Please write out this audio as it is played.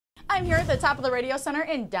I'm here at the top of the radio center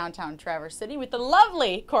in downtown Traverse City with the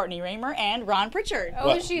lovely Courtney Rehmer and Ron Pritchard. Oh,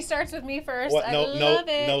 what? She starts with me first. What? I love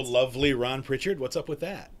it. No lovely Ron Pritchard? What's up with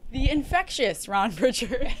that? The infectious Ron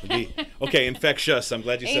Pritchard. Okay, infectious. I'm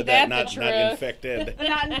glad you said that. Not infected.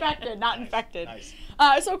 Not infected. Not infected. Nice.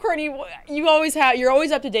 So Courtney, you're always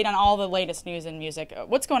up to date on all the latest news in music.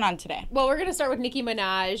 What's going on today? Well, we're gonna start with Nicki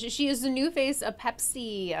Minaj. She is the new face of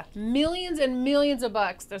Pepsi. Millions and millions of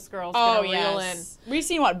bucks this girl's gonna reel in. We've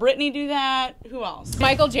seen Britney do that. Who else?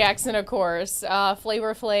 Michael Jackson, of course.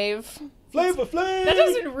 Flavor Flav. Flavor Flav. That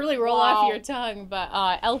doesn't really roll off your tongue, but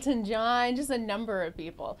Elton John, just a number of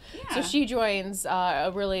people. Yeah. So she joins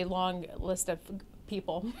a really long list of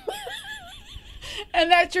people. And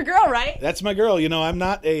that's your girl, right? That's my girl. You know, I'm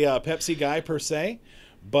not a Pepsi guy per se,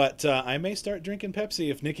 but I may start drinking Pepsi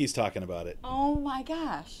if Nikki's talking about it. Oh my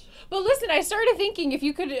gosh. But listen, I started thinking, if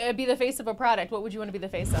you could be the face of a product, what would you want to be the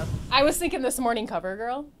face of? I was thinking this morning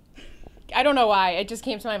CoverGirl. I don't know why. It just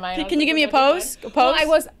came to my mind. Can you give me a pose? A pose? Well, I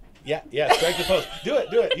was... Yeah, strike the pose. Do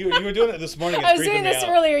it. You were doing it this morning. I was doing this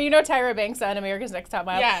earlier. You know Tyra Banks on America's Next Top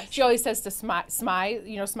Model? Yeah. She always says to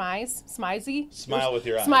Smizing. Smile with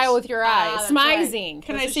your eyes. Smile with your eyes. Smizing. Right.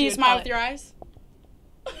 Can I see you smile with your eyes?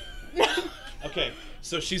 Okay,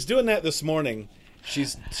 so she's doing that this morning.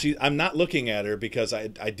 I'm not looking at her because I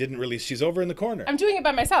didn't really. She's over in the corner. I'm doing it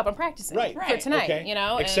by myself. I'm practicing for tonight. Okay. You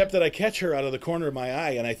know. Except that I catch her out of the corner of my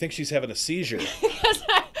eye, and I think she's having a seizure. Because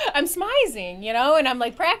I'm smizing, you know, and I'm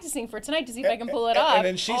like practicing for tonight to see if I can pull it off. And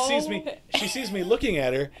then she sees me. She sees me looking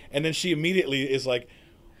at her, and then she immediately is like,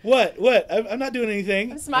 What? I'm not doing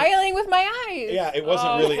anything. I'm smiling with my eyes. Yeah, it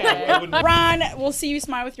wasn't really. I wouldn't... Ron, we'll see you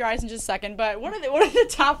smile with your eyes in just a second. But what are the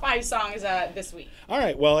top 5 songs this week? All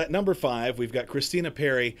right. Well, at number 5, we've got Christina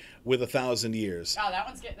Perri with 1,000 Years. Oh,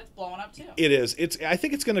 that's blowing up too. It is. I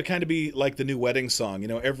think it's going to kind of be like the new wedding song. You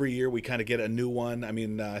know, every year we kind of get a new one. I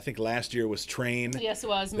mean, I think last year was Train. Yes, it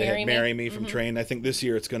was. Marry Me from Train. I think this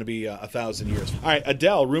year it's going to be 1,000 Years. All right,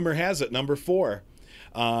 Adele. Rumor has it, number 4.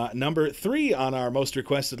 Number 3 on our most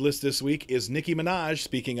requested list this week is Nicki Minaj,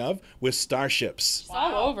 speaking of, with Starships. She's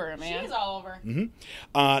all over, man. She's all over.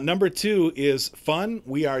 Mm-hmm. Number 2 is Fun,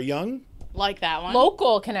 We Are Young. Like that one.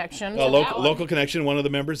 Local connection. Local connection. One of the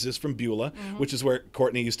members is from Beulah, which is where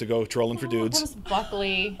Courtney used to go trolling for dudes. That was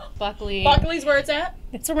Buckley. Buckley's where it's at?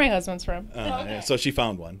 It's where my husband's from. Yeah, so she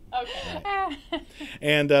found one. Okay. Right.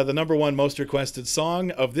 And the number 1 most requested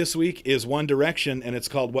song of this week is One Direction, and it's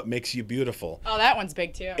called What Makes You Beautiful. Oh, that one's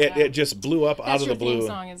big too. It just blew up out of the blue. That's your theme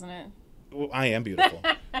song, isn't it? Well, I am beautiful.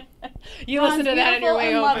 You listen to that on your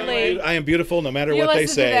way home. I am beautiful no matter what they say. You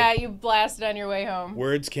listen to that, you blast it on your way home.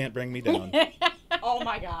 Words can't bring me down. Oh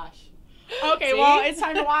my gosh. Okay, well, it's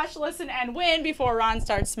time to watch, listen, and win before Ron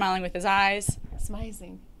starts smiling with his eyes.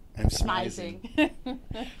 Smizing. I'm smizing.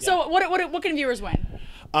 So what can viewers win?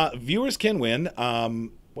 Viewers can win.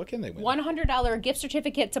 What can they win? $100 gift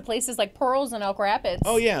certificate to places like Pearls and Elk Rapids.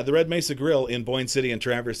 Oh, yeah, the Red Mesa Grill in Boyne City and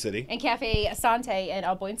Traverse City. And Cafe Asante in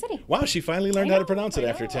Boyne City. Wow, she finally learned how to pronounce it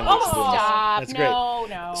after 10 weeks of doing this. Stop. That's great.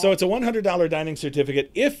 No. So it's a $100 dining certificate.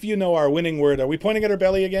 If you know our winning word, are we pointing at her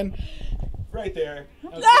belly again? Right there.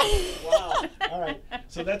 Okay. Wow. All right.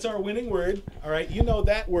 So that's our winning word. All right. You know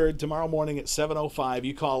that word tomorrow morning at 7:05.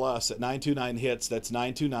 You call us at 929-HITS. That's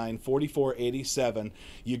 929-4487.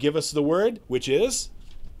 You give us the word, which is?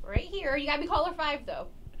 Right here. You got to be caller 5, though.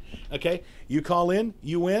 Okay. You call in,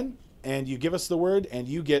 you win, and you give us the word, and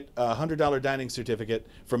you get a $100 dining certificate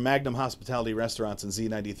from Magnum Hospitality Restaurants and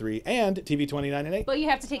Z93 and TV 29 and 8. But you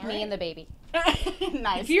have to take me and the baby.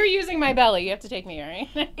 Nice. If you're using my belly, you have to take me, all right?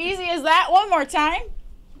 Easy as that. One more time.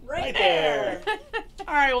 Right there.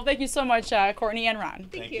 All right. Well, thank you so much, Courtney and Ron.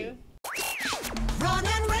 Thank you. Ron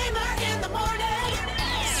and Rehmer in the morning.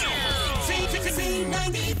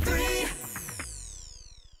 Z93.